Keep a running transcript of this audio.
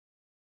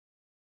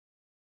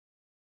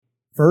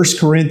1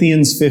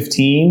 Corinthians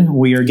 15.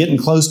 We are getting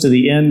close to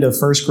the end of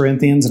 1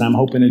 Corinthians, and I'm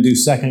hoping to do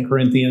 2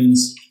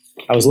 Corinthians.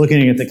 I was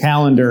looking at the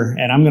calendar,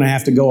 and I'm going to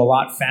have to go a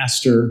lot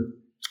faster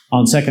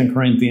on 2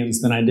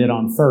 Corinthians than I did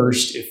on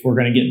 1st if we're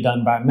going to get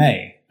done by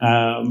May.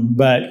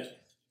 But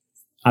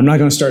I'm not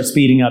going to start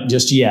speeding up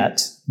just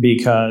yet,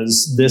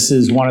 because this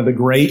is one of the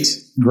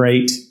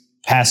great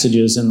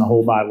passages in the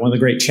whole Bible, one of the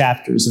great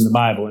chapters in the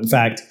Bible. In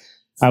fact,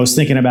 I was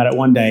thinking about it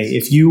one day.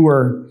 If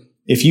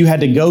you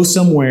had to go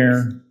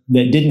somewhere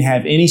that didn't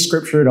have any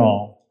scripture at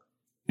all,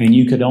 and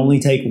you could only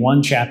take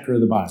one chapter of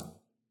the Bible,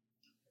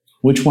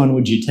 which one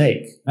would you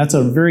take? That's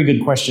a very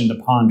good question to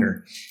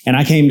ponder. And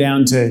I came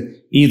down to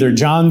either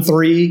John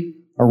 3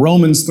 or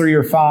Romans 3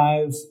 or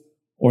 5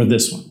 or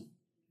this one.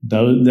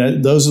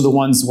 Those are the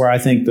ones where I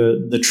think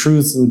the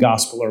truths of the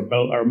gospel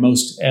are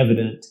most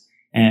evident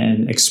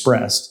and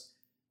expressed.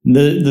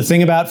 The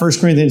thing about 1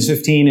 Corinthians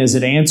 15 is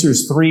it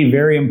answers three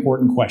very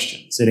important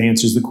questions. It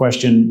answers the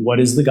question, what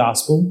is the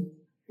gospel?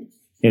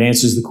 It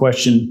answers the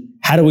question,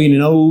 how do we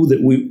know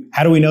that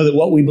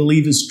what we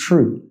believe is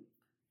true?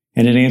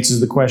 And it answers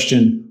the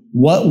question,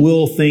 what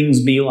will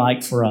things be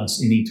like for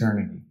us in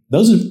eternity?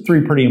 Those are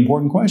three pretty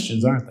important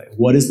questions, aren't they?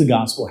 What is the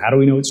gospel? How do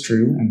we know it's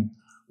true? And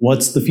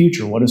what's the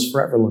future? What does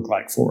forever look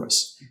like for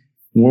us?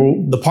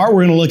 The part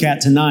we're going to look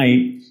at tonight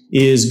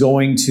is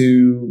going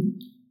to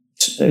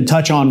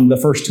touch on the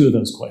first two of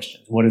those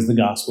questions. What is the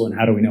gospel and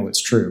how do we know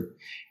it's true?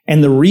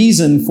 And the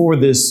reason for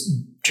this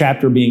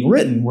chapter being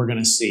written, we're going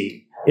to see,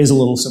 is a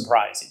little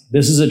surprising.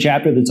 This is a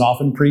chapter that's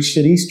often preached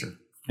at Easter.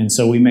 And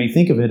so we may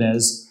think of it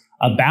as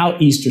about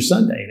Easter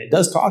Sunday. And it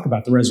does talk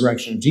about the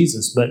resurrection of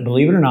Jesus, but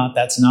believe it or not,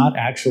 that's not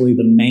actually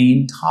the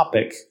main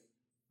topic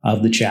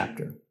of the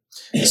chapter.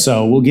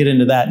 So we'll get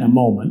into that in a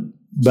moment.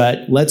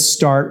 But let's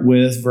start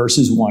with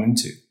verses 1 and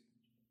 2.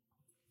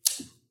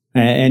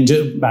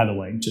 And by the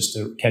way, just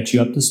to catch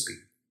you up to speed,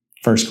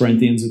 1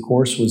 Corinthians, of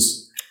course,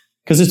 was,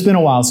 because it's been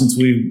a while since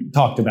we've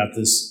talked about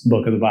this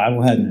book of the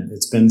Bible, hasn't it?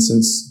 It's been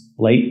since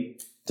late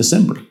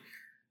December.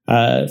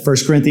 1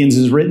 Corinthians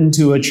is written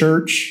to a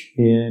church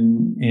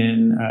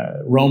in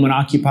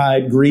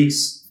Roman-occupied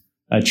Greece,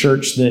 a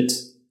church that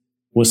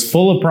was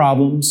full of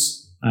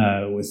problems,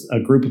 with a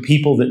group of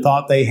people that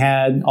thought they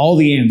had all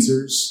the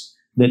answers,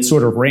 that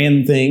sort of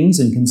ran things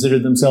and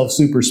considered themselves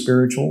super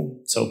spiritual.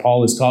 So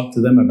Paul has talked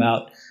to them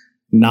about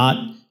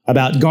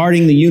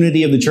guarding the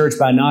unity of the church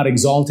by not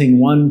exalting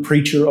one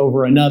preacher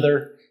over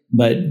another,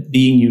 but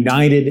being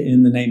united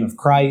in the name of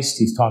Christ.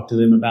 He's talked to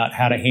them about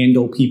how to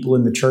handle people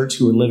in the church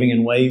who are living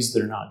in ways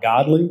that are not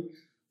godly.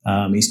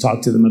 He's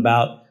talked to them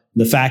about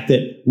the fact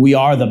that we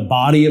are the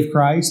body of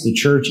Christ. The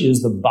church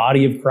is the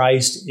body of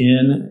Christ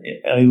in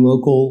a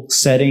local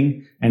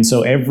setting. And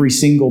so every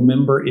single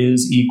member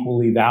is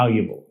equally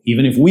valuable.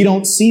 Even if we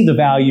don't see the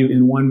value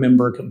in one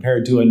member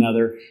compared to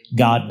another,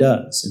 God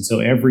does. And so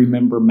every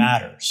member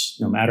matters,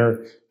 no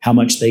matter how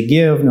much they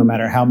give, no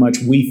matter how much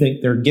we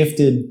think they're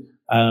gifted,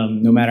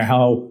 no matter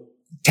how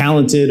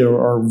talented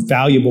or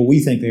valuable we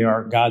think they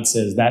are. God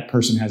says that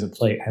person has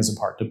a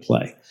part to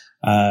play.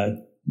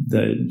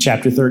 The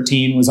chapter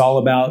 13 was all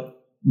about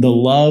the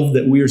love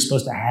that we are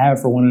supposed to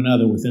have for one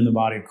another within the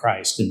body of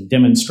Christ and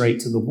demonstrate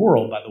to the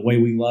world by the way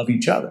we love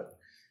each other.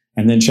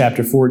 And then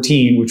chapter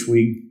 14, which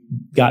we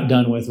got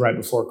done with right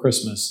before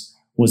Christmas,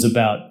 was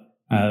about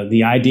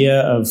the idea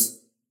of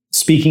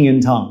speaking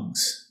in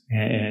tongues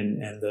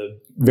and the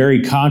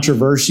very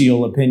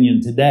controversial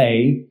opinion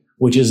today,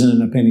 which isn't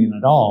an opinion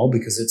at all,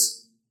 because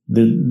it's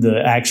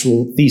the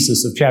actual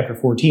thesis of chapter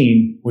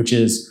 14, which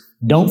is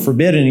don't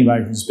forbid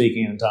anybody from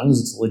speaking in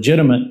tongues. It's a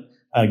legitimate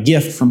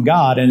gift from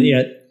God, and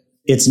yet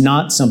it's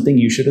not something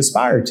you should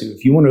aspire to.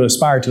 If you want to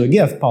aspire to a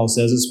gift, Paul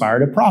says aspire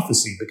to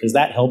prophecy, because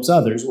that helps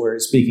others,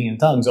 whereas speaking in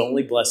tongues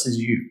only blesses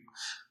you.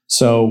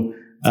 So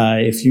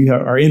if you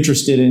are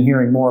interested in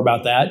hearing more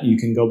about that, you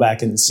can go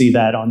back and see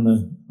that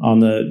on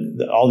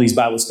all these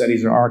Bible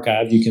studies are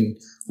archived. You can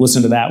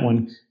listen to that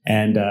one,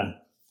 and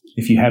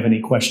if you have any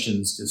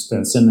questions, just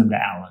send them to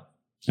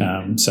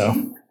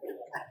Alan.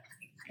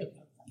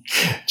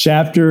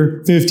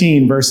 Chapter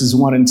 15, verses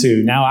 1 and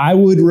 2. Now I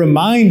would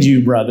remind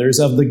you, brothers,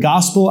 of the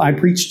gospel I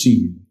preached to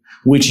you,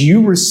 which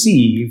you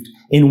received,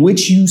 in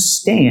which you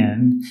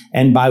stand,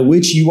 and by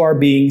which you are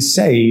being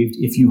saved,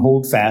 if you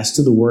hold fast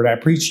to the word I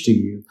preached to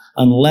you,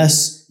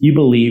 unless you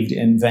believed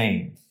in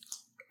vain.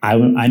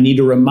 I need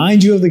to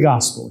remind you of the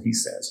gospel, he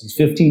says. He's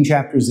 15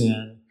 chapters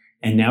in,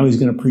 and now he's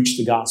going to preach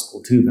the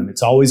gospel to them.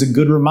 It's always a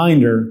good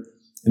reminder,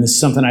 and this is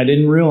something I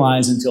didn't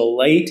realize until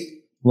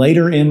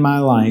later in my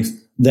life,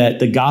 that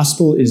the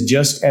gospel is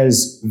just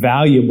as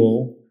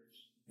valuable,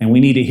 and we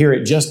need to hear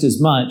it just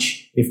as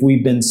much if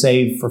we've been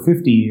saved for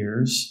 50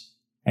 years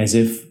as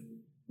if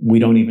we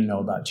don't even know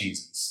about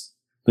Jesus.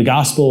 The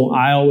gospel,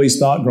 I always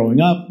thought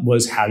growing up,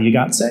 was how you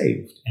got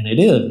saved, and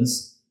it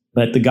is,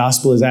 but the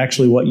gospel is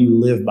actually what you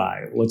live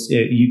by.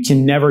 You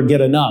can never get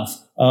enough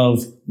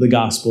of the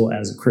gospel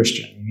as a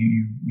Christian.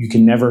 You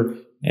can never,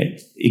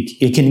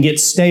 it can get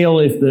stale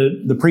if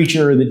the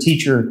preacher or the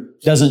teacher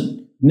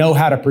doesn't know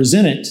how to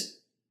present it,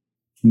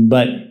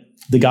 but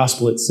the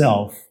gospel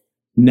itself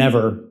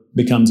never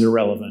becomes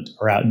irrelevant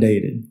or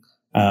outdated.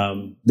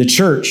 The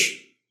church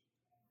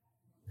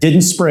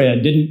didn't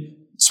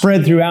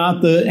spread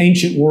throughout the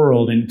ancient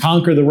world and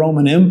conquer the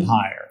Roman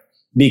Empire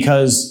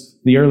because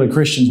the early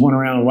Christians went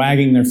around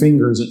wagging their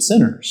fingers at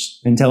sinners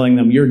and telling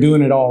them, you're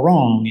doing it all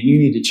wrong and you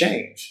need to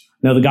change.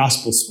 No, the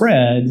gospel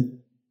spread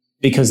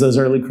because those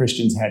early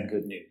Christians had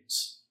good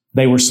news.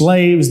 They were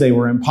slaves, they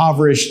were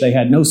impoverished, they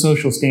had no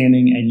social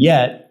standing, and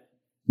yet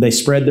they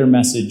spread their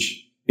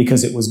message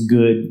because it was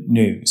good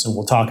news. And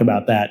we'll talk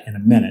about that in a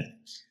minute.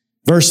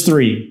 Verse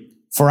 3,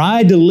 for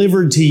I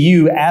delivered to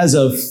you as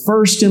of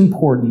first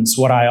importance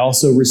what I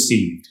also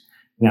received.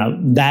 Now,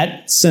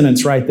 that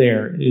sentence right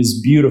there is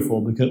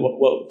beautiful because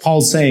what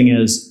Paul's saying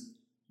is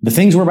the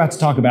things we're about to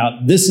talk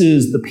about, this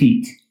is the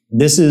peak.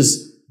 This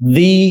is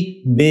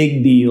the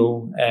big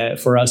deal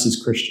for us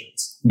as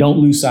Christians. Don't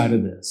lose sight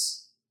of this.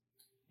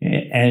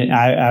 And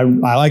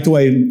I like the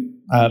way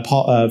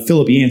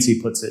Philip Yancey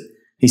puts it.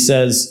 He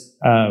says,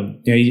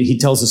 he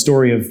tells the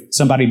story of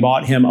somebody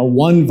bought him a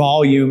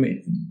 1-volume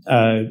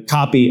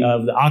copy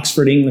of the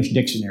Oxford English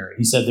Dictionary.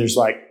 He said there's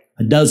like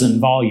a dozen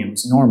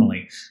volumes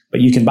normally,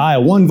 but you can buy a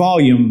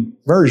 1-volume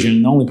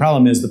version. The only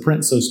problem is the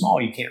print's so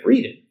small you can't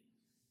read it.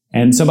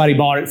 And somebody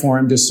bought it for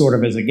him just sort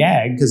of as a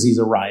gag because he's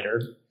a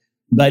writer.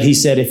 But he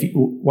said,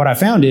 what I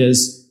found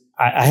is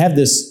I have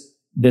this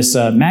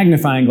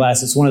magnifying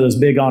glass. It's one of those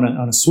big on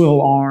a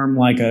swivel arm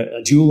like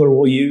a jeweler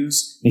will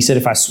use. And he said,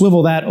 if I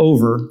swivel that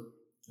over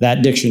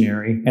that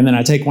dictionary, and then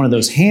I take one of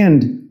those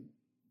hand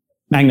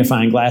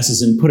magnifying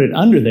glasses and put it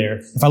under there,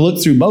 if I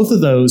look through both of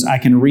those, I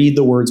can read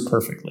the words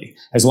perfectly.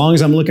 As long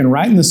as I'm looking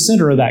right in the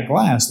center of that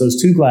glass, those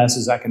two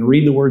glasses, I can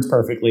read the words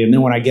perfectly. And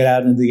then when I get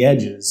out into the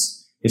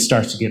edges, it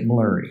starts to get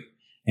blurry.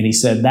 And he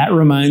said, that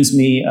reminds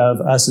me of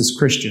us as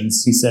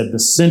Christians. He said, the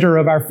center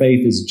of our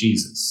faith is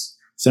Jesus.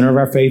 Center of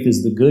our faith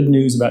is the good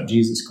news about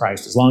Jesus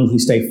Christ. As long as we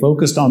stay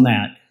focused on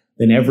that,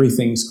 then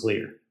everything's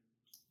clear.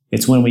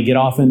 It's when we get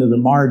off into the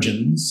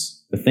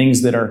margins, the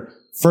things that are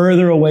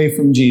further away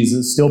from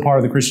Jesus, still part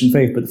of the Christian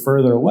faith, but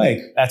further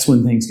away, that's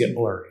when things get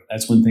blurry.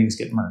 That's when things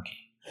get murky.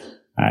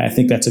 I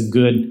think that's a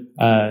good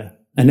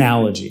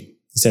analogy.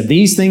 He said,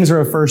 these things are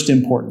of first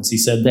importance. He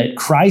said that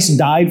Christ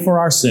died for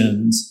our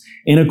sins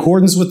in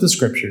accordance with the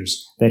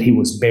Scriptures, that he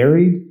was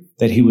buried,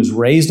 that he was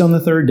raised on the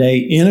third day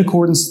in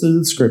accordance with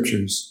the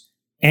Scriptures,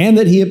 and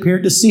that he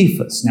appeared to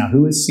Cephas. Now,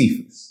 who is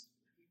Cephas?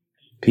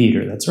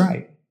 Peter, that's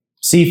right.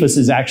 Cephas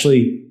is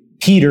actually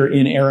Peter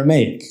in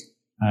Aramaic.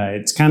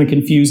 It's kind of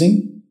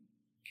confusing.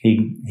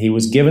 He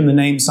was given the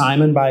name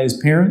Simon by his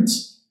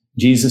parents.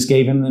 Jesus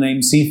gave him the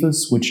name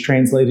Cephas, which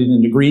translated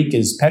into Greek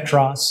is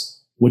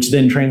Petros, which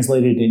then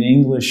translated in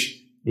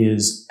English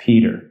is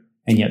Peter.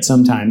 And yet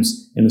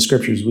sometimes in the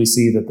Scriptures we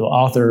see that the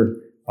author,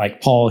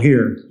 like Paul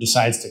here,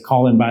 decides to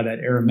call him by that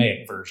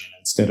Aramaic version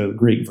instead of the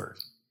Greek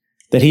version.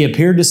 That he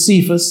appeared to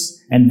Cephas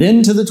and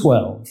then to the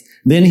 12.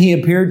 Then he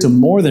appeared to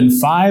more than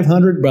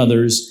 500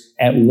 brothers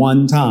at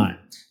one time.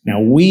 Now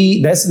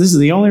this is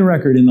the only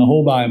record in the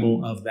whole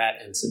Bible of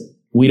that incident.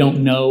 We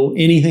don't know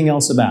anything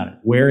else about it,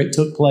 where it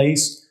took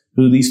place,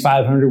 who these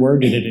 500 were.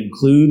 Did it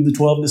include the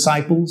 12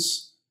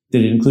 disciples?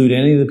 Did it include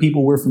any of the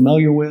people we're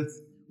familiar with?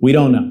 We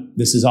don't know.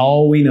 This is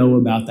all we know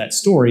about that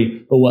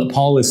story. But what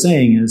Paul is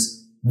saying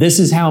is, this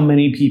is how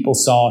many people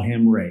saw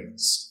him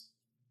raised.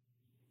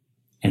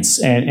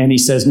 And he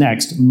says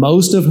next,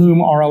 most of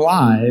whom are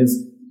alive,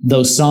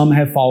 though some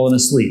have fallen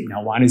asleep.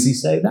 Now, why does he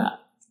say that?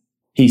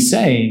 He's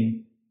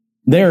saying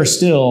there are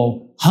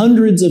still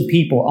hundreds of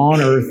people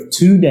on earth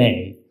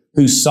today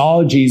who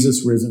saw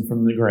Jesus risen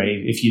from the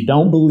grave. If you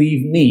don't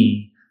believe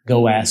me,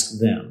 go ask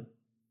them.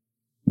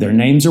 Their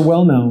names are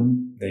well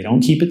known. They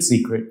don't keep it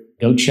secret.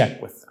 Go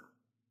check with them.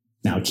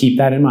 Now, keep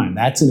that in mind.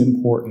 That's an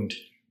important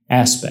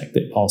aspect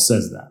that Paul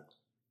says that.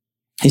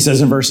 He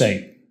says in verse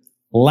 8,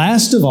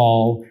 last of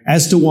all,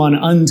 as to one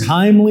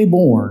untimely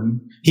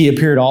born, he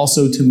appeared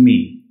also to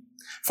me.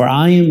 For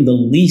I am the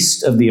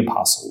least of the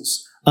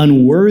apostles,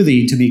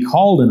 unworthy to be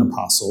called an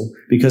apostle,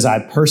 because I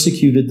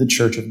persecuted the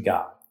church of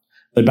God.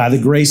 But by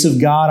the grace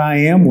of God, I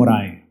am what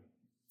I am.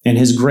 And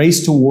his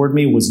grace toward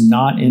me was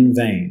not in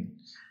vain.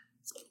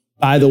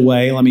 By the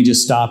way, let me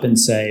just stop and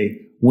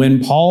say,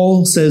 when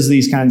Paul says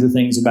these kinds of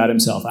things about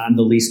himself, I'm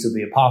the least of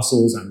the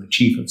apostles, I'm the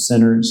chief of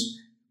sinners,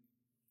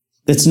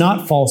 that's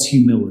not false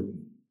humility.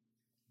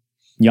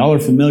 Y'all are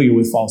familiar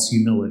with false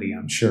humility,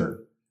 I'm sure.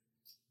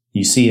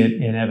 You see it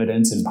in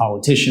evidence in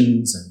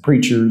politicians and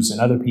preachers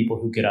and other people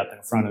who get up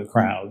in front of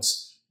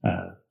crowds,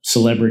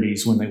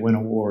 celebrities when they win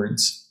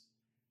awards.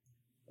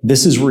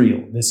 This is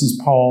real. This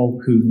is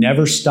Paul, who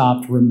never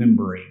stopped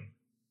remembering.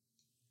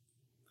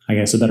 I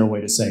guess a better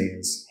way to say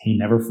is he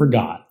never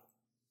forgot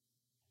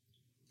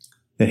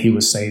that he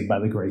was saved by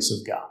the grace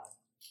of God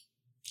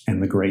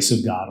and the grace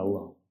of God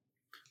alone.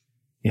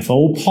 If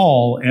old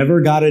Paul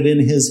ever got it in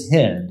his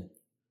head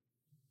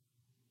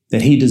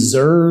that he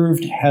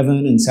deserved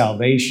heaven and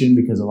salvation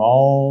because of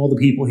all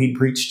the people he'd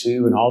preached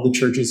to and all the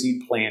churches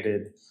he'd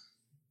planted,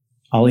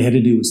 all he had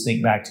to do was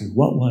think back to,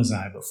 what was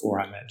I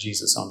before I met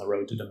Jesus on the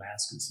road to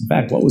Damascus? In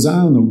fact, what was I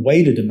on the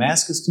way to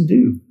Damascus to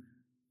do?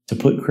 to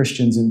put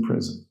Christians in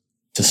prison,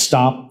 to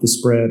stop the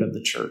spread of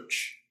the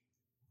church.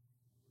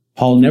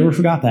 Paul never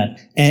forgot that.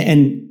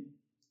 And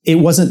it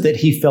wasn't that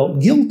he felt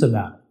guilt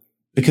about it,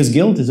 because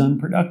guilt is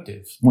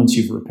unproductive once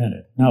you've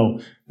repented. No,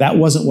 that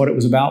wasn't what it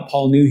was about.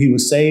 Paul knew he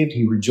was saved.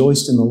 He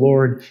rejoiced in the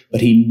Lord,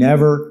 but he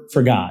never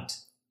forgot.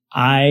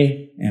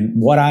 I am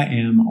what I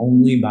am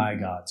only by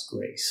God's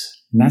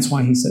grace. And that's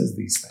why he says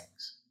these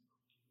things.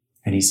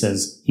 And he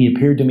says, he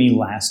appeared to me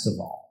last of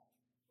all.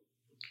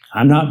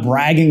 I'm not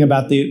bragging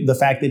about the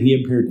fact that he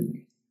appeared to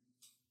me,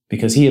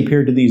 because he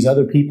appeared to these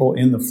other people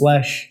in the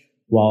flesh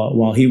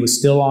while he was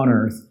still on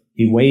earth.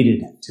 He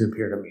waited to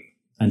appear to me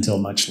until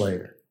much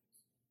later.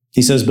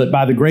 He says, but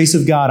by the grace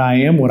of God, I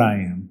am what I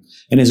am.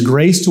 And his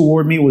grace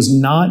toward me was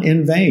not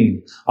in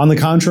vain. On the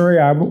contrary,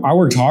 I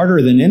worked harder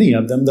than any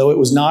of them, though it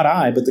was not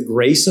I, but the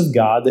grace of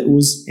God that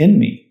was in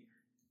me.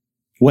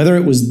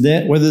 Whether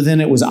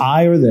then it was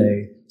I or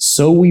they,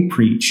 so we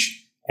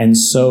preach, and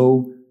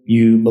so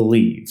you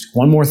believed.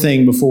 One more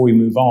thing before we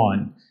move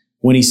on.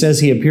 When he says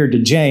he appeared to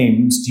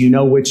James, do you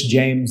know which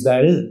James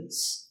that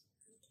is?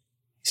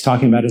 He's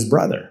talking about his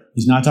brother.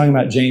 He's not talking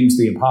about James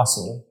the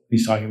apostle.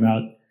 He's talking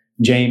about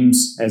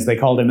James, as they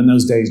called him in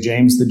those days,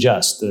 James the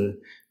Just,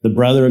 the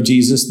brother of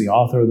Jesus, the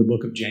author of the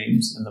book of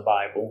James in the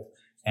Bible.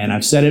 And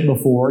I've said it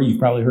before. You've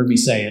probably heard me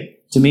say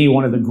it. To me,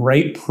 one of the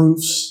great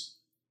proofs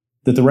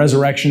that the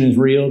resurrection is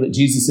real, that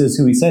Jesus is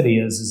who he said he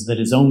is that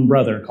his own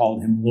brother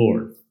called him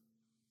Lord.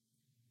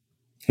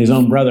 His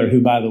own brother,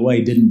 who, by the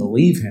way, didn't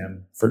believe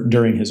him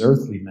during his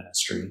earthly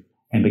ministry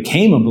and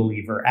became a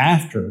believer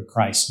after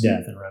Christ's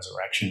death and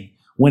resurrection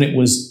when it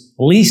was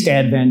least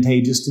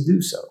advantageous to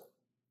do so.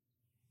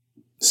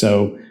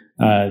 So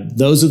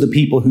those are the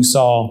people who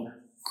saw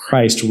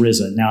Christ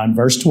risen. Now in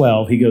verse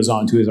 12, he goes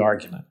on to his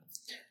argument.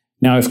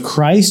 Now if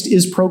Christ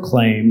is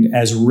proclaimed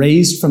as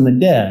raised from the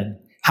dead,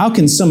 how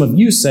can some of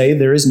you say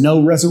there is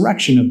no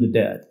resurrection of the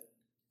dead?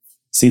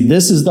 See,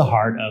 this is the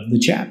heart of the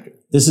chapter.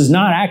 This is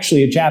not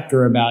actually a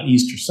chapter about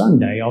Easter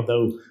Sunday,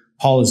 although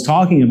Paul is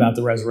talking about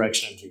the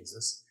resurrection of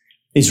Jesus.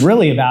 It's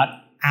really about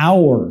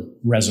our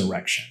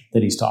resurrection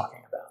that he's talking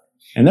about.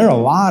 And there are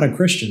a lot of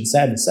Christians,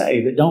 sad to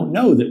say, that don't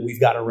know that we've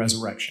got a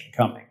resurrection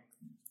coming.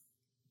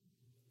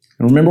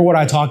 And remember what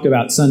I talked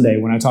about Sunday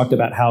when I talked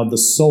about how the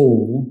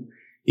soul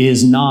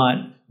is not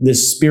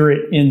this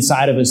spirit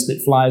inside of us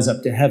that flies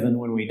up to heaven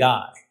when we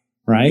die,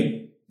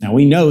 right? Now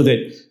we know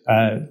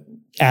that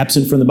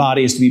absent from the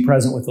body is to be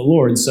present with the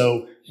Lord.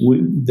 So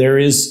there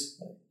is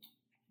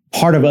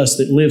part of us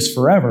that lives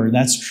forever.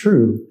 That's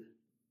true.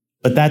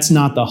 But that's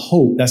not the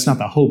hope. That's not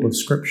the hope of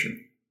Scripture.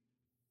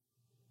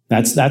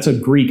 That's a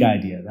Greek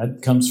idea.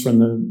 That comes from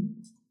the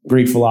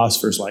Greek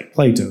philosophers like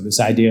Plato, this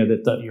idea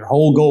that your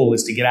whole goal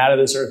is to get out of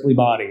this earthly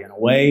body and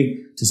away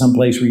to some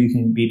place where you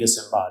can be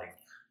disembodied.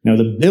 Now,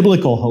 the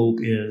biblical hope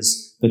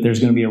is that there's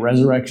going to be a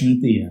resurrection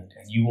at the end,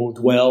 and you will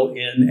dwell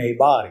in a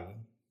body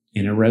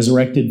in a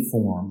resurrected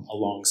form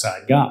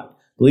alongside God.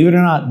 Believe it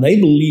or not, they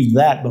believed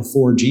that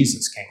before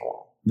Jesus came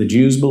along. The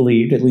Jews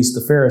believed, at least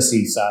the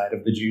Pharisee side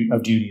of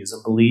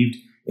Judaism, believed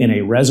in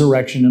a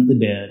resurrection of the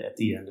dead at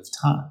the end of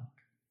time.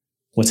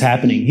 What's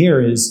happening here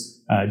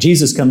is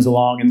Jesus comes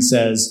along and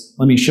says,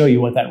 let me show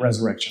you what that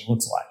resurrection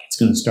looks like. It's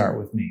going to start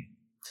with me.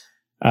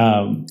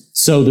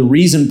 So the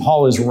reason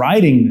Paul is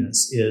writing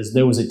this is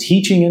there was a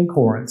teaching in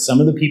Corinth.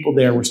 Some of the people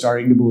there were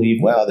starting to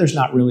believe, well, there's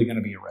not really going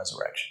to be a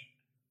resurrection.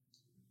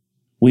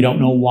 We don't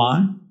know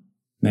why.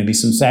 Maybe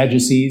some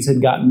Sadducees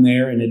had gotten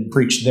there and had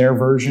preached their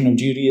version of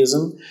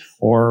Judaism,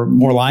 or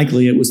more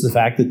likely it was the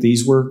fact that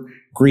these were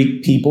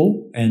Greek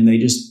people and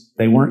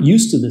they weren't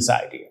used to this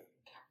idea.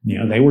 You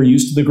know, they were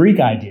used to the Greek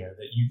idea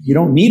that you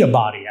don't need a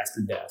body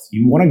after death.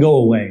 You want to go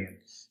away and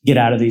get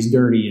out of these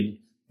dirty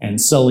and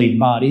sullied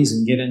bodies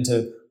and get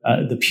into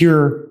the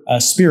pure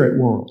spirit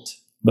world.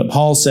 But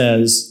Paul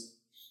says,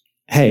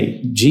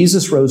 hey,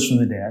 Jesus rose from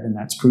the dead, and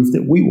that's proof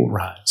that we will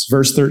rise.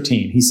 Verse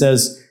 13, he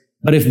says,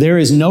 but if there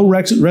is no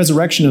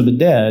resurrection of the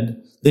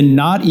dead, then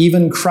not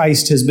even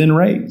Christ has been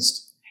raised.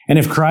 And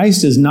if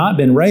Christ has not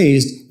been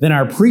raised, then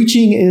our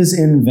preaching is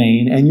in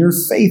vain, and your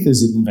faith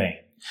is in vain.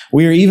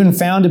 We are even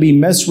found to be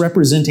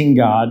misrepresenting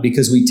God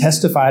because we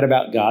testified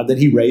about God that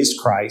he raised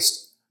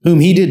Christ, whom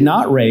he did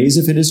not raise,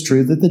 if it is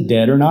true that the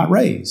dead are not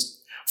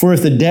raised. For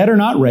if the dead are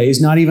not raised,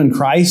 not even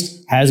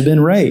Christ has been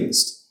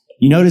raised.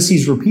 You notice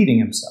he's repeating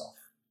himself.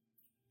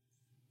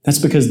 That's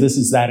because this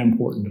is that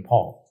important to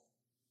Paul.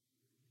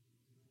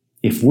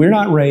 If we're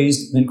not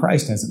raised, then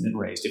Christ hasn't been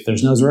raised. If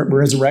there's no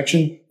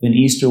resurrection, then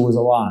Easter was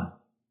a lie.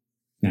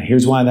 Now,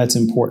 here's why that's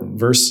important.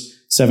 Verse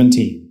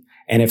 17.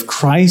 And if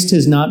Christ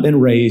has not been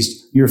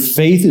raised, your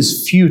faith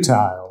is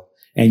futile,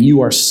 and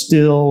you are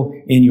still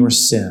in your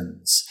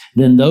sins.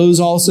 Then those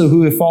also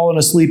who have fallen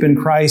asleep in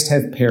Christ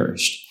have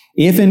perished.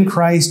 If in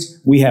Christ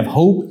we have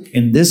hope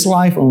in this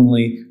life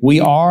only, we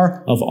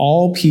are of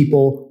all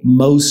people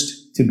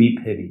most to be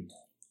pitied.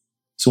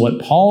 So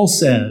what Paul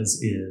says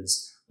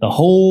is, the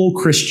whole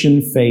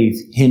Christian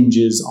faith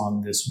hinges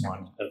on this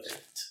one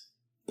event,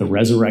 the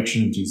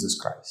resurrection of Jesus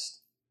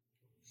Christ.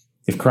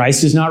 If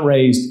Christ is not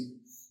raised,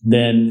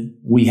 then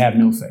we have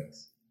no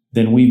faith.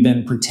 then we've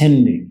been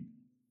pretending,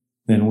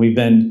 then we've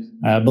been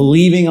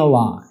believing a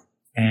lie,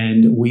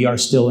 and we are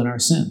still in our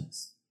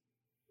sins.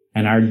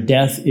 And our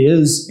death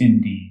is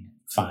indeed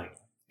final.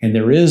 And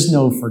there is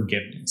no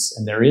forgiveness,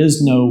 and there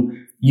is no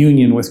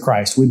union with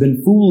Christ. We've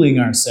been fooling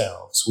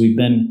ourselves. We've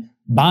been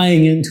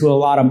buying into a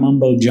lot of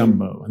mumbo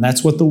jumbo, and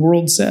that's what the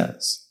world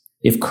says.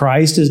 If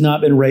Christ has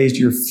not been raised,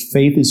 your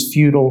faith is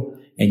futile,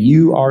 and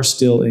you are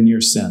still in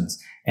your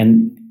sins.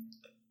 And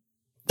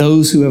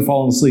those who have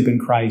fallen asleep in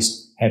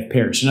Christ have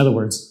perished. In other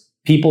words,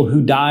 people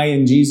who die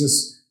in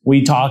Jesus,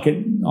 we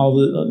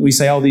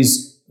say all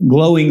these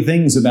glowing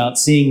things about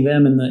seeing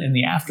them in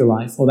the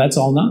afterlife. Well, that's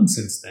all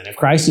nonsense then. If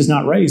Christ is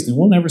not raised, then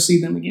we'll never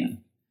see them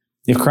again.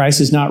 If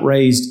Christ is not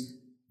raised,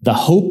 the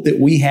hope that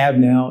we have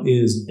now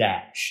is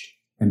dashed.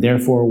 And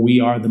therefore, we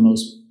are the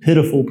most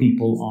pitiful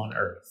people on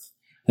earth.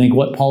 I think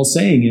what Paul's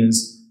saying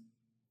is,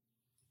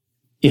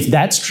 if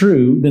that's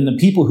true, then the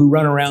people who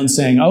run around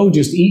saying, oh,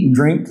 just eat and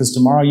drink because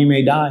tomorrow you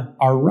may die,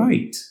 are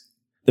right.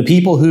 The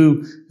people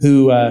who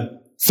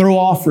throw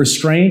off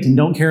restraint and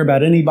don't care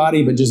about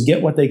anybody but just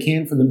get what they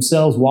can for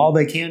themselves while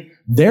they can,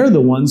 they're the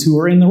ones who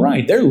are in the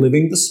right. They're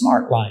living the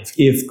smart life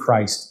if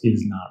Christ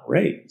is not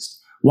raised.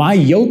 Why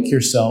yoke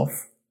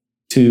yourself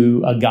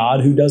to a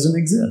God who doesn't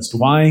exist?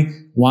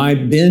 Why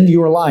bend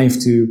your life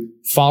to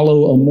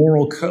follow a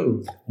moral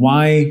code?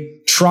 Why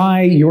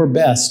try your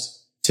best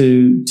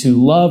to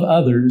love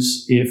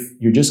others if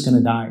you're just going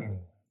to die anyway?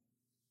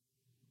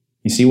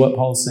 You see what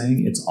Paul's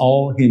saying? It's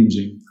all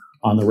hinging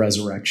on the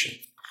resurrection.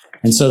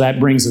 And so that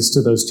brings us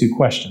to those two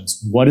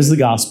questions. What is the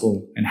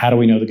gospel, and how do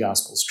we know the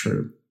gospel is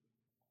true?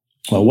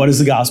 Well, what is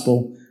the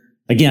gospel?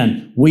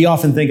 Again, we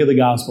often think of the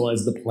gospel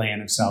as the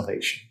plan of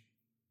salvation.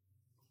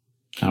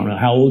 I don't know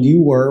how old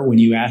you were when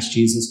you asked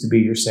Jesus to be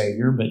your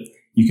Savior, but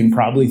you can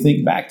probably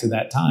think back to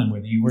that time,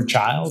 whether you were a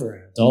child or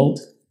an adult,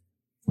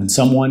 when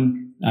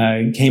someone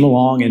came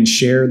along and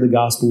shared the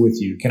gospel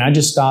with you. Can I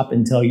just stop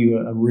and tell you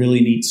a really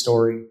neat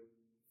story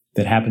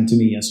that happened to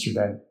me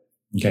yesterday?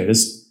 Okay,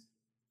 this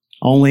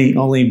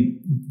only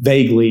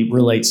vaguely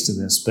relates to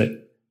this, but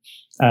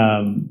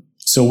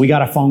so we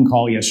got a phone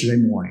call yesterday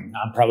morning.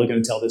 I'm probably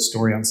going to tell this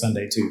story on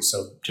Sunday too,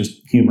 so just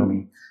humor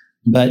me.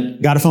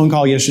 But got a phone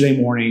call yesterday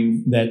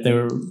morning that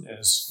there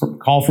was a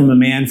call from a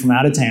man from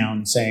out of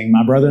town saying,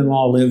 my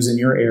brother-in-law lives in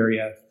your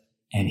area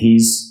and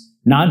he's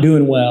not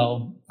doing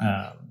well,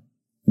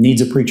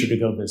 needs a preacher to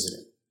go visit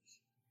him.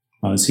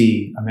 Well, is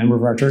he a member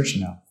of our church?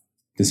 No.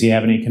 Does he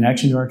have any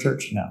connection to our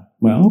church? No.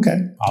 Well, okay,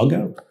 I'll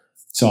go.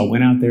 So I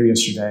went out there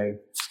yesterday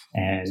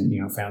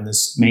and, found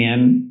this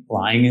man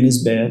lying in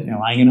his bed,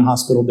 lying in a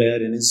hospital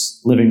bed in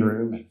his living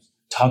room, and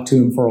talked to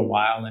him for a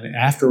while. And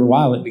after a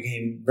while, it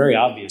became very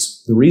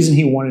obvious. The reason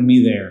he wanted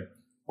me there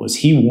was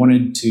he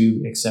wanted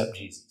to accept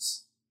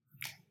Jesus.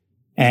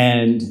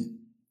 And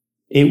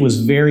it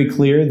was very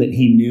clear that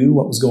he knew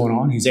what was going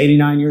on. He's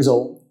 89 years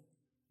old.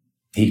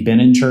 He'd been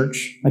in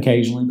church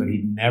occasionally, but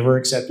he'd never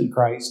accepted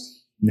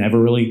Christ, never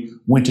really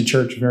went to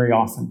church very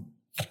often.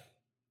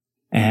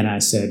 And I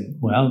said,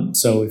 well,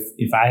 so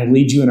if I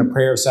lead you in a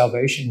prayer of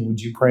salvation,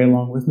 would you pray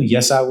along with me?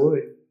 Yes, I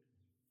would.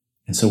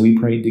 And so we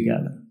prayed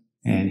together.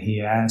 And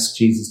he asked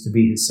Jesus to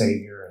be his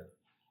Savior.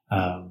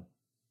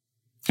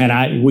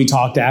 And we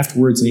talked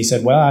afterwards, and he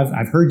said, well,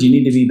 I've heard you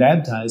need to be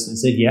baptized. And I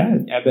said,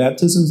 yeah,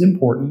 baptism's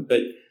important,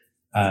 but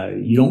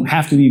you don't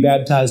have to be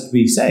baptized to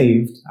be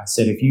saved. I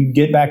said, if you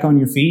get back on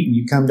your feet and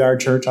you come to our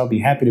church, I'll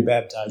be happy to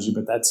baptize you,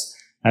 but that's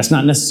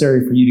not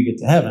necessary for you to get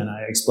to heaven.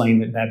 I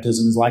explained that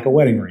baptism is like a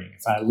wedding ring.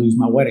 If I lose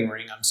my wedding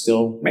ring, I'm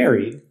still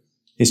married.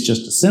 It's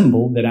just a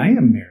symbol that I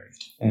am married.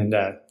 And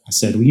I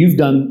said, well, you've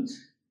done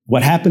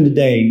what happened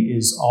today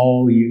is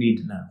all you need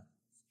to know.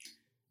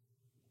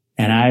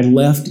 And I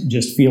left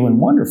just feeling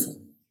wonderful,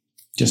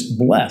 just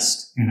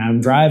blessed. And I'm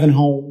driving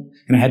home,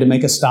 and I had to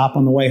make a stop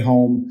on the way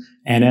home.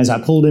 And as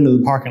I pulled into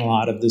the parking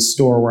lot of this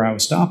store where I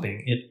was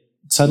stopping, it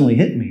suddenly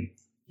hit me.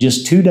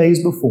 Just 2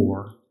 days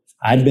before,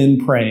 I'd been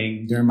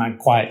praying during my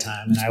quiet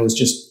time, and I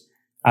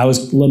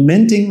was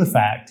lamenting the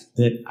fact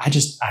that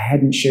I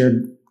hadn't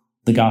shared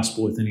the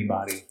gospel with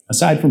anybody,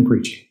 aside from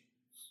preaching,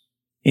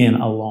 in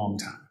a long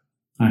time.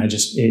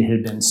 It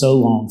had been so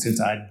long since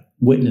I'd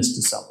witnessed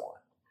to someone.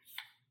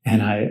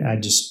 And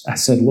I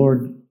said,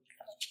 Lord,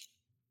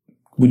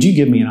 would you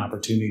give me an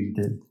opportunity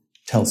to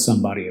tell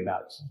somebody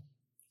about it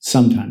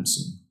sometime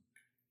soon?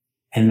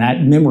 And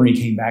that memory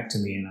came back to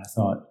me, and I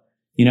thought,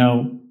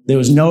 there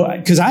was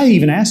because I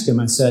even asked him,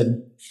 I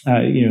said,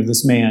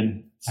 this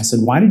man, I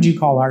said, why did you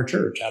call our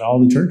church out of all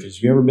the churches?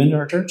 Have you ever been to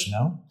our church?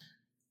 No.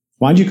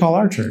 Why did you call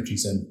our church? He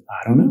said,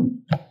 I don't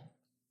know.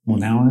 Well,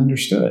 now I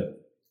understood.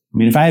 I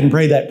mean, if I hadn't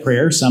prayed that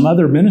prayer, some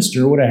other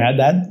minister would have had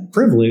that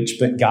privilege,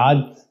 but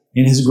God,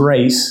 in his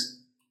grace,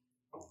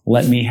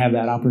 let me have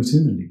that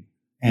opportunity.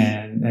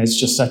 And it's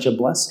just such a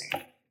blessing.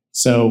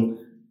 So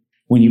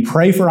when you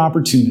pray for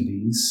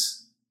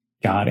opportunities,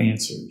 God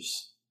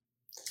answers.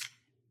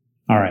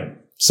 All right.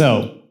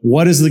 So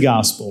what is the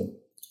gospel?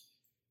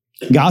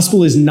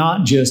 Gospel is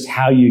not just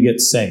how you get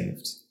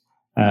saved.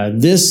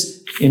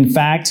 This, in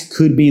fact,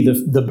 could be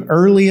the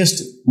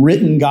earliest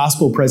written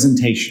gospel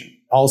presentation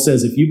Paul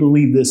says, if you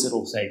believe this,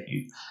 it'll save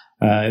you.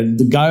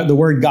 The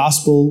word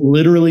gospel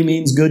literally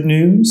means good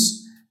news.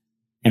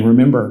 And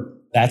remember,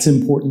 that's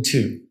important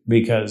too,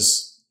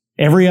 because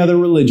every other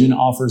religion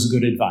offers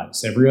good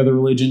advice. Every other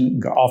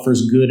religion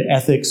offers good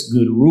ethics,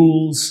 good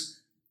rules,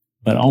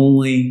 but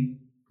only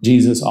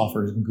Jesus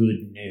offers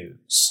good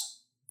news.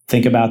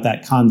 Think about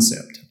that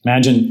concept.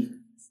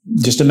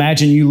 Just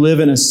imagine you live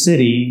in a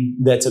city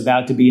that's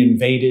about to be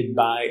invaded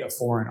by a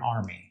foreign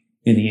army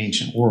in the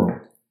ancient world.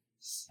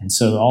 And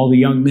so all the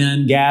young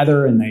men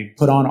gather and they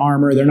put on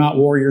armor. They're not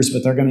warriors,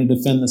 but they're going to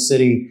defend the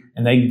city.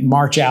 And they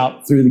march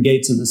out through the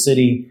gates of the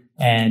city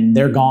and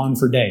they're gone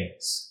for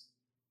days.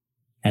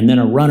 And then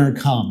a runner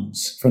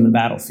comes from the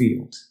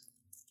battlefield,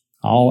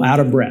 all out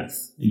of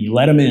breath. And you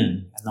let him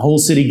in. And the whole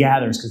city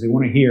gathers because they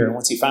want to hear. And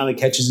once he finally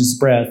catches his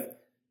breath,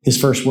 his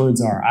first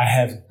words are, I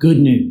have good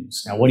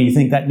news. Now, what do you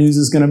think that news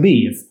is going to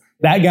be? If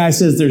that guy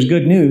says there's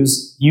good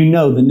news, you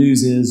know the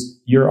news is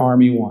your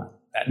army won.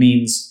 That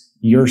means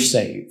you're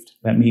saved.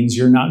 That means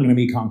you're not going to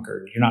be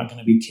conquered. You're not going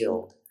to be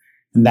killed.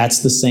 And that's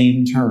the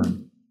same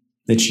term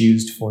that's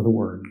used for the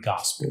word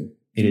gospel.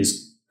 It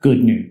is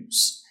good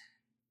news.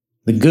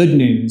 The good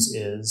news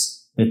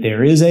is that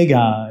there is a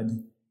God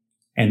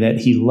and that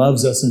he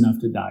loves us enough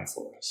to die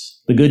for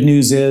us. The good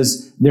news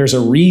is there's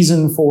a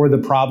reason for the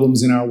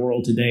problems in our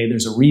world today.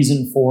 There's a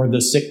reason for the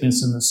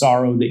sickness and the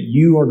sorrow that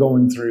you are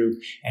going through,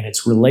 and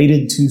it's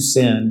related to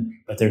sin,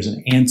 but there's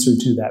an answer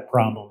to that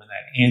problem, and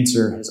that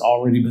answer has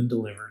already been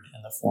delivered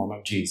in the form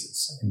of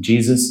Jesus. And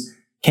Jesus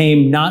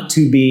came not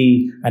to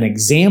be an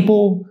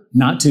example,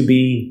 not to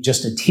be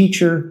just a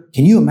teacher.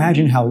 Can you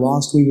imagine how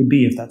lost we would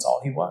be if that's all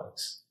he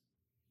was?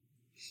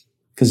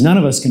 Because none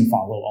of us can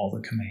follow all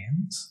the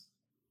commands.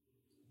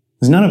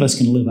 Because none of us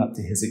can live up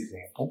to his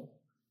example.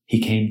 He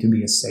came to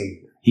be a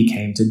savior. He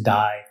came to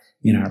die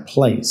in our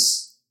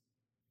place.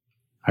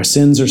 Our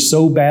sins are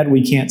so bad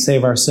we can't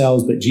save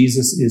ourselves, but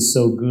Jesus is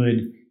so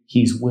good,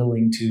 he's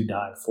willing to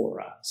die for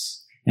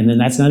us. And then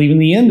that's not even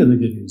the end of the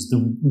good news.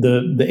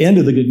 The end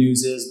of the good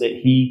news is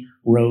that he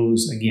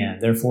rose again.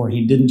 Therefore,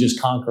 he didn't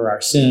just conquer our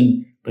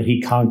sin, but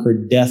he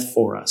conquered death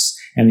for us.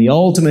 And the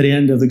ultimate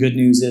end of the good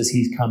news is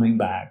he's coming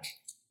back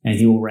and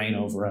he will reign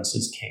over us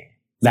as king.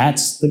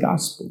 That's the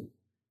gospel.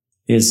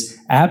 Is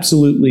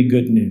absolutely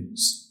good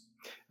news.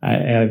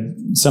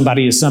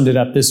 Somebody has summed it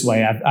up this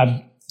way.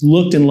 I've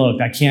looked and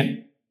looked. I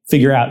can't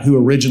figure out who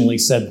originally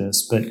said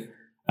this, but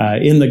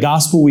in the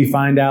gospel we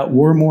find out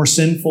we're more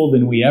sinful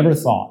than we ever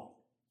thought,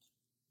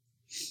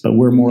 but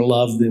we're more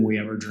loved than we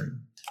ever dreamed.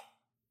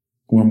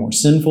 We're more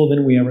sinful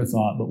than we ever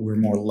thought, but we're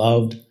more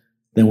loved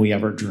than we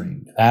ever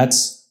dreamed.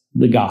 That's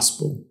the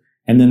gospel.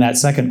 And then that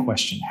second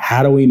question,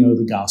 how do we know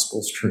the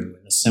gospel's true?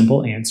 And the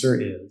simple answer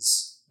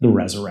is the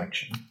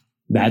resurrection.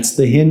 That's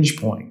the hinge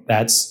point.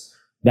 That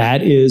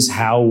is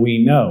how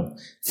we know.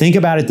 Think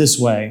about it this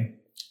way.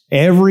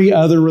 Every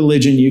other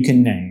religion you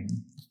can name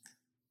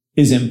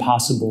is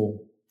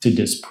impossible to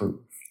disprove.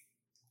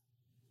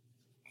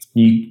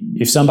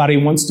 If somebody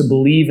wants to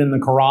believe in the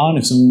Quran,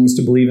 if someone wants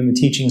to believe in the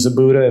teachings of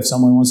Buddha, if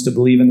someone wants to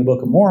believe in the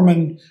Book of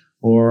Mormon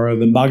or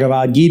the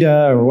Bhagavad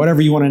Gita or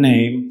whatever you want to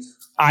name,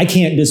 I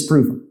can't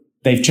disprove them.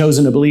 They've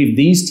chosen to believe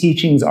these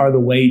teachings are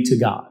the way to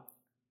God.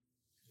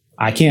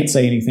 I can't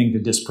say anything to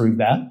disprove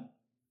that.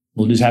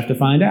 We'll just have to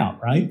find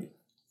out, right?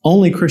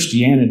 Only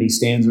Christianity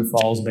stands or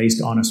falls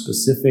based on a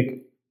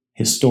specific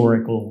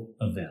historical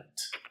event.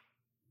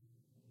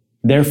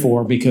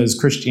 Therefore, because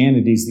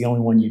Christianity is the only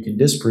one you can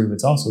disprove,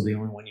 it's also the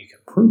only one you can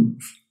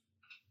prove.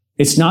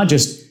 It's not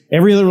just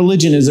every other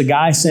religion is a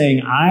guy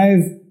saying,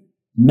 I've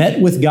met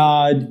with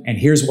God and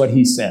here's what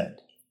he said.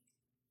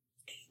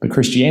 But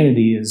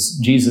Christianity is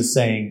Jesus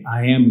saying,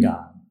 I am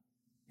God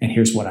and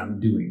here's what I'm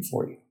doing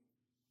for you.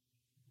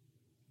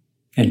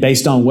 And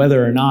based on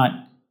whether or not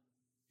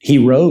he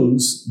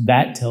rose,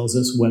 that tells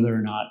us whether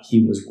or not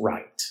he was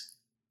right.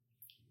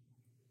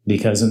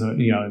 Because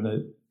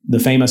in the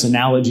famous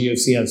analogy of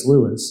C.S.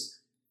 Lewis,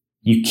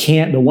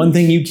 the one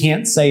thing you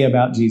can't say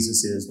about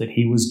Jesus is that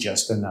he was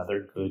just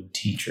another good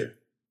teacher.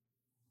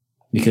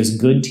 Because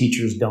good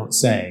teachers don't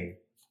say,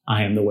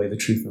 I am the way, the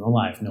truth, and the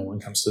life. No one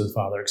comes to the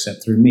Father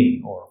except through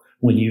me. Or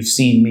when you've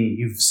seen me,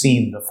 you've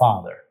seen the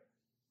Father.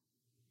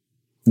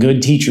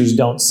 Good teachers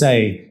don't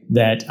say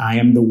that I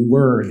am the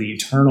Word, the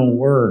eternal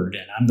Word,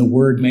 and I'm the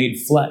Word made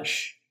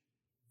flesh.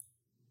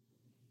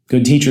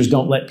 Good teachers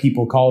don't let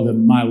people call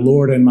them my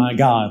Lord and my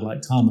God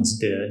like Thomas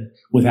did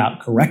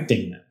without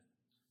correcting them.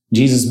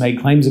 Jesus made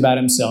claims about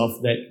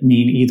himself that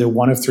mean either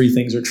one of three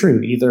things are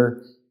true.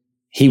 Either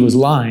he was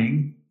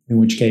lying, in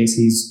which case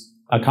he's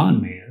a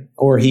con man,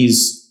 or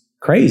he's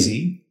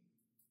crazy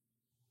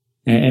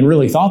and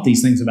really thought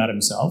these things about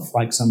himself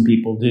like some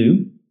people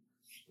do,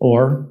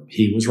 or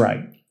he was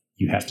right.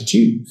 You have to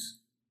choose.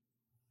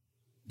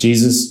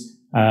 Jesus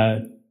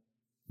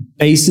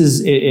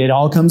bases, it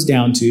all comes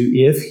down to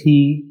if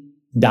he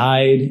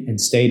died and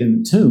stayed in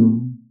the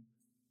tomb,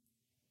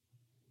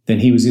 then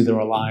he was either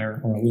a liar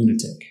or a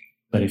lunatic.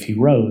 But if he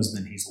rose,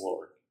 then he's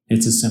Lord.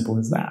 It's as simple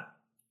as that.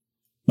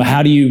 But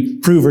how do you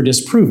prove or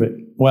disprove it?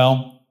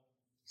 Well,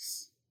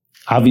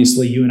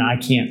 Obviously, you and I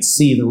can't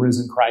see the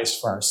risen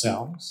Christ for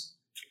ourselves,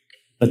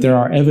 but there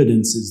are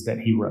evidences that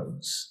he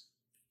rose.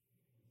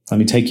 Let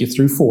me take you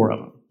through 4 of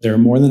them. There are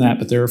more than that,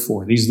 but there are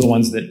 4. These are the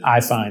ones that I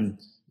find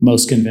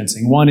most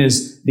convincing. One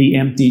is the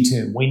empty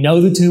tomb. We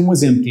know the tomb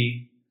was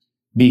empty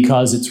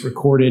because it's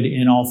recorded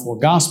in all 4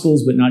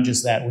 Gospels, but not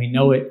just that. We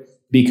know it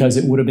because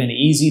it would have been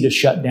easy to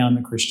shut down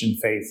the Christian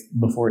faith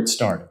before it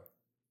started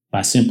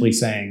by simply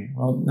saying,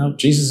 well, no,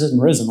 Jesus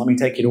isn't risen. Let me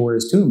take you to where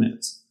his tomb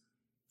is.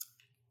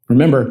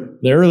 Remember,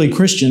 the early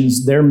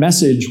Christians, their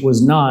message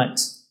was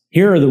not,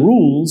 here are the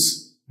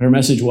rules. Their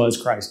message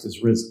was, Christ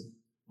is risen.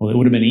 Well, it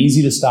would have been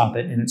easy to stop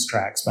it in its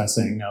tracks by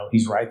saying, no,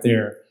 he's right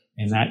there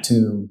in that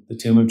tomb, the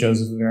tomb of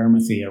Joseph of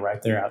Arimathea,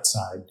 right there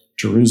outside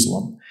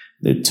Jerusalem.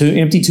 The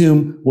empty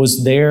tomb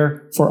was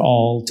there for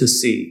all to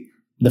see.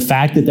 The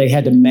fact that they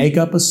had to make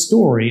up a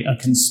story, a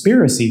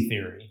conspiracy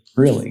theory,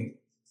 really,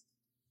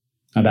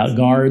 about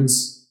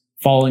guards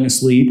falling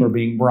asleep or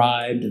being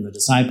bribed and the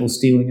disciples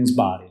stealing his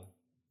body,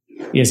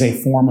 is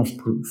a form of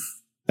proof.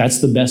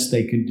 That's the best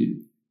they could do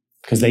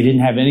because they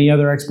didn't have any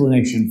other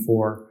explanation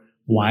for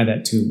why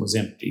that tomb was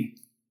empty.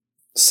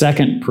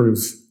 Second proof,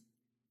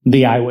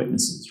 the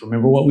eyewitnesses.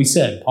 Remember what we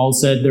said. Paul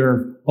said there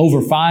are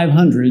over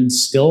 500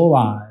 still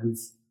alive.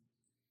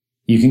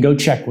 You can go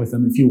check with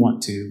them if you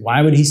want to.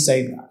 Why would he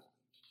say that?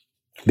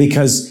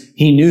 Because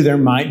he knew there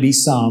might be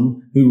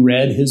some who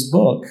read his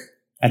book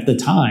at the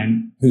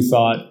time who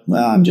thought,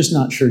 well, I'm just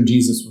not sure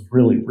Jesus was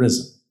really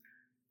risen.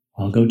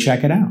 Well, go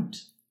check it out.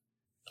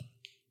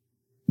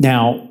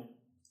 Now,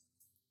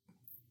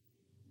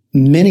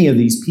 many of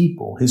these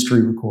people,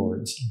 history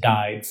records,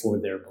 died for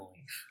their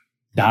belief,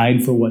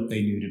 died for what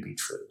they knew to be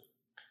true.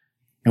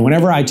 And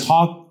whenever I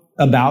talk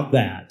about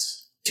that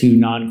to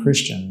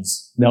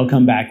non-Christians, they'll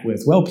come back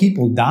with, well,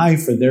 people die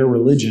for their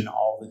religion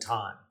all the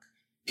time.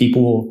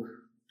 People will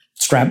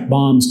strap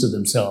bombs to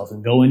themselves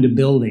and go into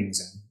buildings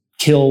and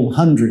kill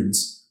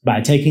hundreds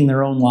by taking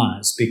their own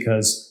lives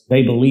because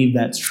they believe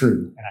that's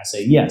true. And I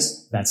say,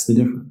 yes, that's the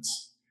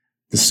difference.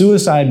 The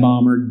suicide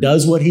bomber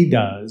does what he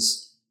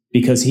does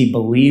because he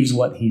believes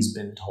what he's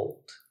been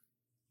told,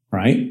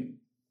 right?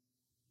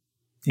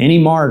 Any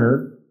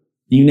martyr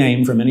you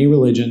name from any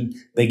religion,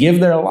 they give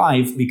their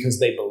life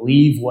because they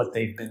believe what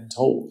they've been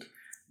told.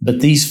 But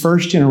these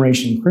first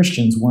generation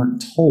Christians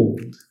weren't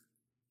told.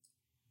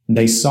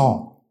 They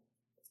saw.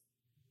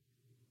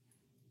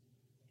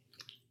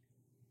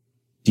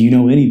 Do you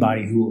know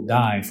anybody who will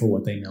die for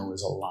what they know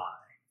is a lie?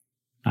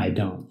 I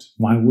don't.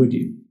 Why would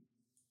you?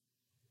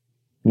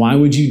 Why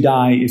would you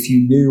die if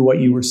you knew what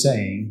you were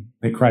saying,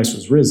 that Christ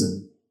was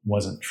risen,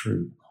 wasn't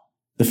true?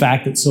 The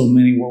fact that so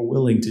many were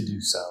willing to do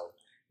so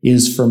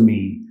is, for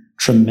me,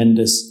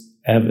 tremendous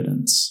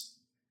evidence.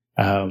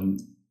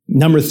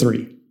 Number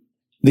 3,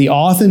 the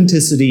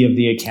authenticity of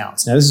the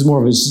accounts. Now, this is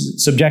more of a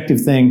subjective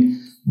thing,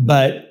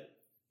 but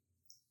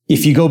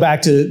if you go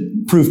back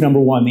to proof number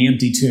 1, the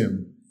empty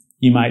tomb,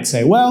 you might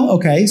say, well,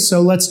 okay,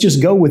 so let's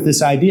just go with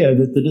this idea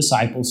that the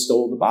disciples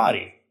stole the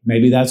body.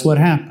 Maybe that's what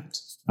happened.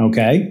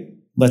 Okay,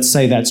 let's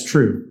say that's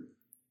true.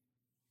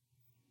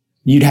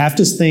 You'd have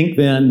to think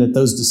then that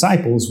those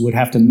disciples would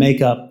have to make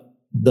up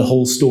the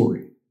whole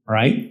story,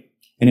 right?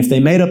 And if they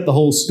made up the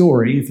whole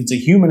story, if it's a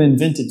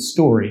human-invented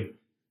story,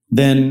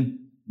 then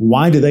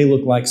why do they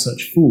look like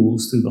such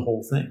fools through the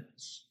whole thing?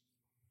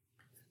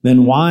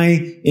 Then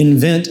why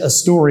invent a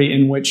story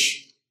in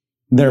which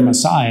their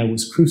Messiah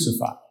was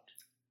crucified?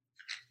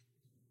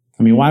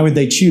 I mean, why would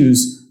they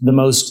choose the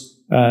most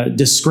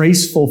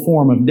disgraceful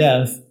form of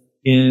death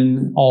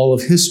in all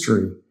of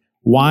history?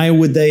 Why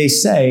would they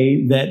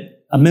say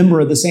that a member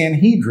of the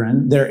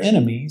Sanhedrin, their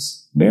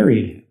enemies,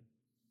 buried him?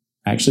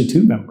 Actually,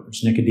 2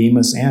 members,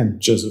 Nicodemus and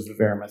Joseph of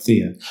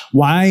Arimathea.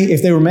 Why,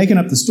 if they were making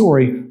up the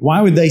story,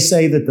 why would they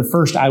say that the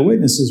first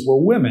eyewitnesses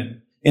were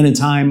women in a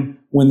time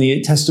when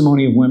the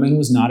testimony of women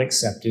was not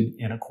accepted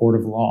in a court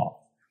of law?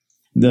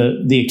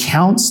 The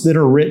accounts that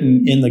are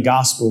written in the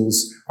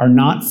Gospels are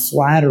not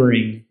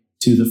flattering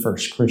to the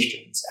first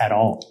Christians at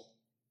all.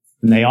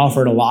 And they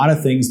offered a lot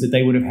of things that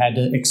they would have had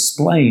to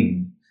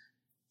explain.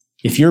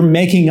 If you're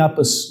making up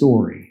a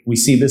story, we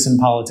see this in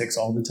politics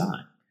all the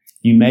time.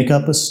 You make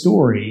up a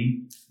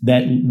story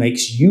that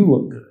makes you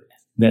look good,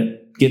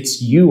 that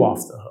gets you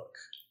off the hook.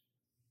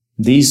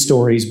 These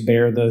stories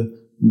bear the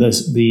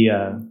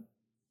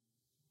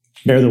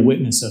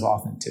witness of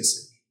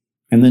authenticity.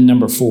 And then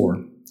number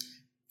 4,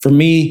 for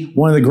me,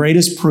 one of the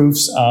greatest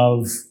proofs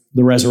of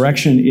the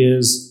resurrection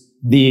is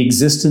the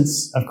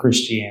existence of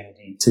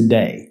Christianity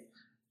today.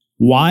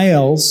 Why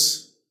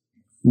else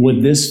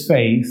would this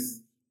faith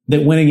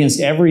that went against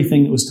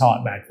everything that was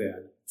taught back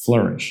then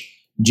flourish?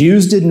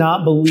 Jews did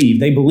not believe.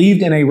 They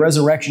believed in a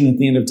resurrection at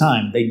the end of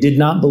time. They did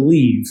not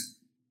believe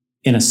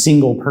in a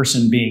single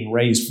person being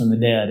raised from the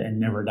dead and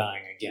never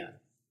dying again.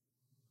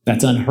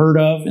 That's unheard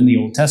of in the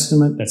Old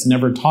Testament. That's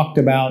never talked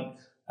about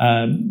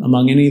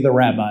among any of the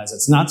rabbis.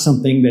 It's not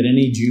something that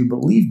any Jew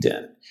believed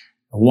in.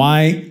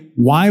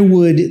 Why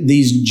would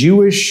these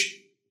Jewish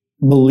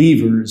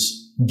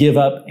believers give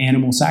up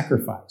animal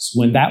sacrifice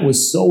when that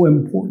was so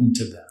important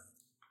to them?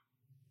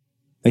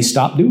 They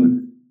stopped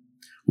doing it.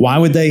 Why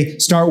would they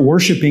start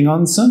worshiping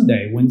on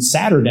Sunday when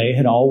Saturday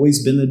had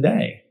always been the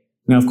day?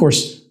 Now, of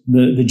course,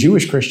 the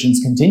Jewish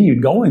Christians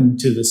continued going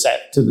to the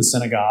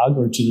synagogue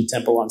or to the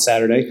temple on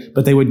Saturday,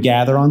 but they would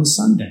gather on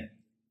Sunday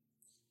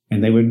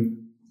and they would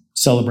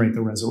celebrate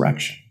the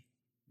resurrection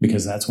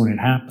because that's when it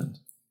happened.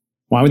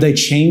 Why would they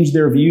change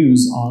their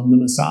views on the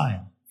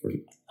Messiah? For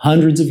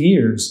hundreds of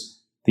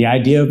years, the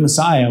idea of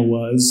Messiah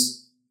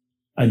was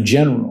a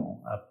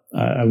general,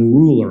 a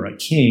ruler, a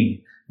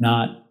king,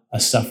 not a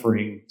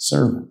suffering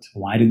servant.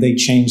 Why did they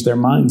change their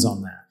minds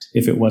on that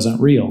if it wasn't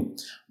real?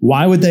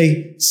 Why would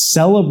they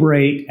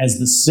celebrate as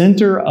the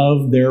center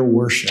of their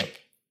worship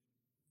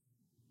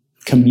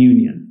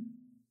communion,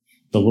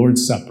 the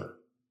Lord's Supper,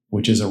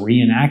 which is a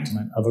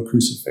reenactment of a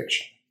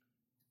crucifixion?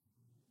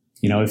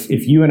 You know,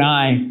 if you and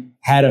I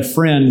had a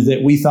friend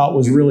that we thought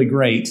was really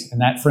great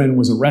and that friend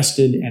was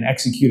arrested and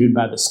executed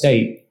by the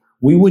state,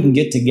 we wouldn't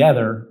get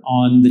together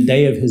on the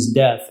day of his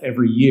death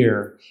every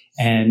year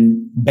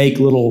and bake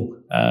little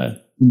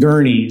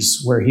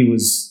gurneys where he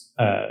was,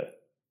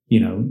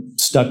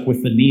 stuck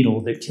with the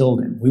needle that killed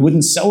him. We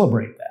wouldn't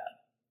celebrate that.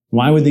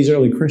 Why would these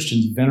early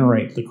Christians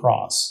venerate the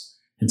cross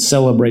and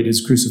celebrate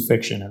his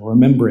crucifixion and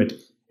remember it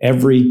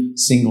every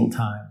single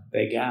time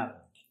they gathered?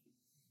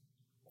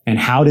 And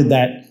how did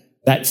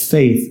that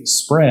faith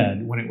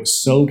spread when it was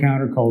so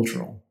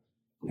countercultural?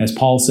 As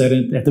Paul said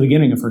at the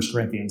beginning of 1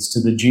 Corinthians, to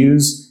the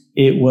Jews,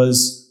 it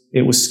was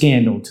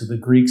scandal. To the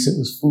Greeks, it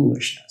was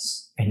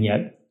foolishness. And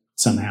yet,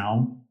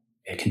 somehow,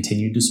 it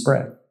continued to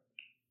spread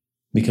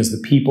because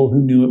the people who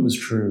knew it was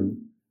true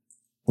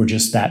were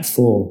just that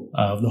full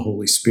of the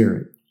Holy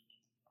Spirit.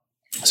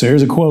 So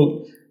here's a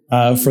quote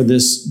for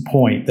this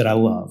point that I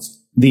love.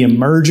 The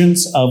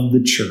emergence of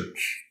the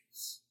church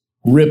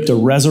ripped a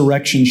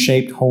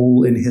resurrection-shaped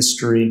hole in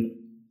history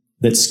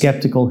that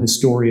skeptical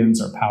historians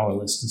are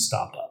powerless to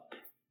stop up.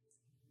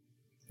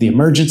 The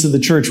emergence of the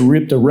church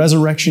ripped a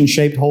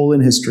resurrection-shaped hole in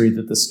history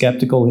that the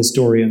skeptical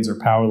historians are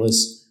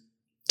powerless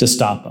to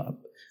stop up.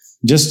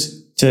 Just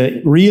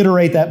to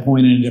reiterate that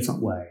point in a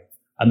different way,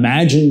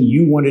 imagine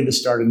you wanted to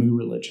start a new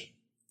religion.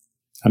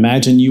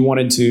 Imagine you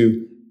wanted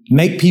to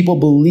make people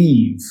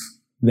believe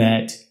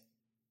that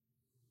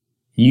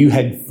you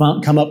had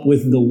come up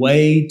with the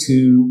way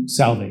to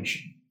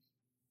salvation.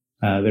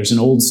 There's an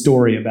old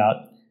story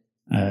about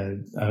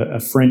a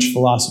French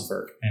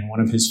philosopher and one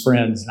of his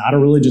friends, not a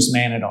religious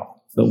man at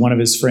all, but one of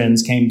his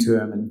friends came to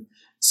him and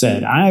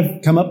said,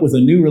 I've come up with a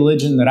new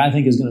religion that I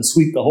think is going to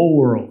sweep the whole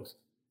world.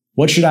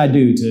 What should I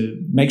do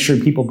to make sure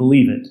people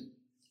believe it?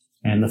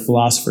 And the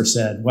philosopher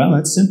said, well,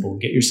 that's simple.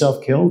 Get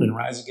yourself killed and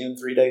rise again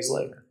 3 days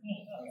later.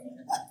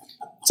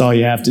 That's all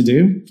you have to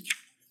do.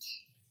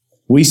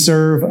 We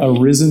serve a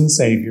risen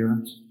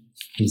Savior.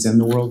 He's in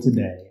the world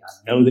today.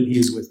 I know that he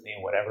is with me,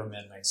 whatever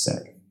men may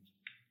say.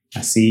 I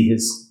see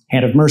his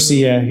hand of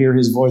mercy. I hear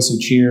his voice of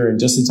cheer.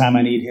 And just the time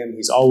I need him,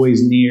 he's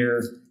always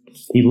near.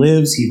 He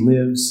lives.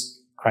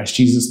 Christ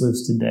Jesus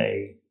lives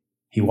today.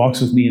 He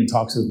walks with me and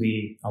talks with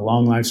me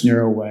along life's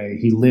narrow way.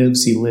 He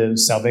lives,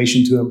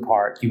 salvation to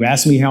impart. You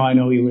ask me how I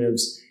know he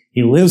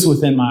lives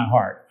within my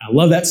heart. I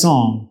love that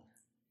song.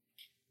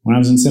 When I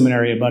was in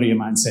seminary, a buddy of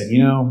mine said,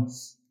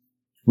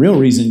 real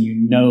reason you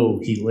know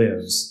he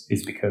lives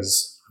is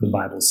because the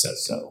Bible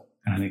says so.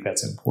 And I think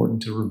that's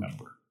important to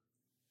remember.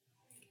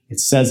 It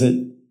says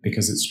it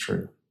because it's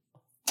true.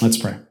 Let's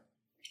pray.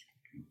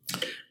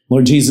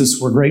 Lord Jesus,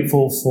 we're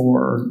grateful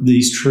for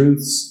these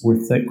truths.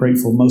 We're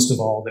grateful most of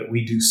all that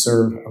we do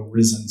serve a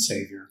risen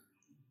Savior.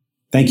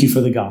 Thank you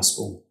for the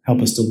gospel.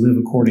 Help us to live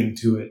according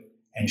to it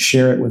and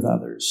share it with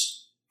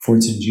others. For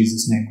it's in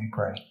Jesus' name we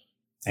pray.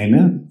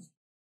 Amen.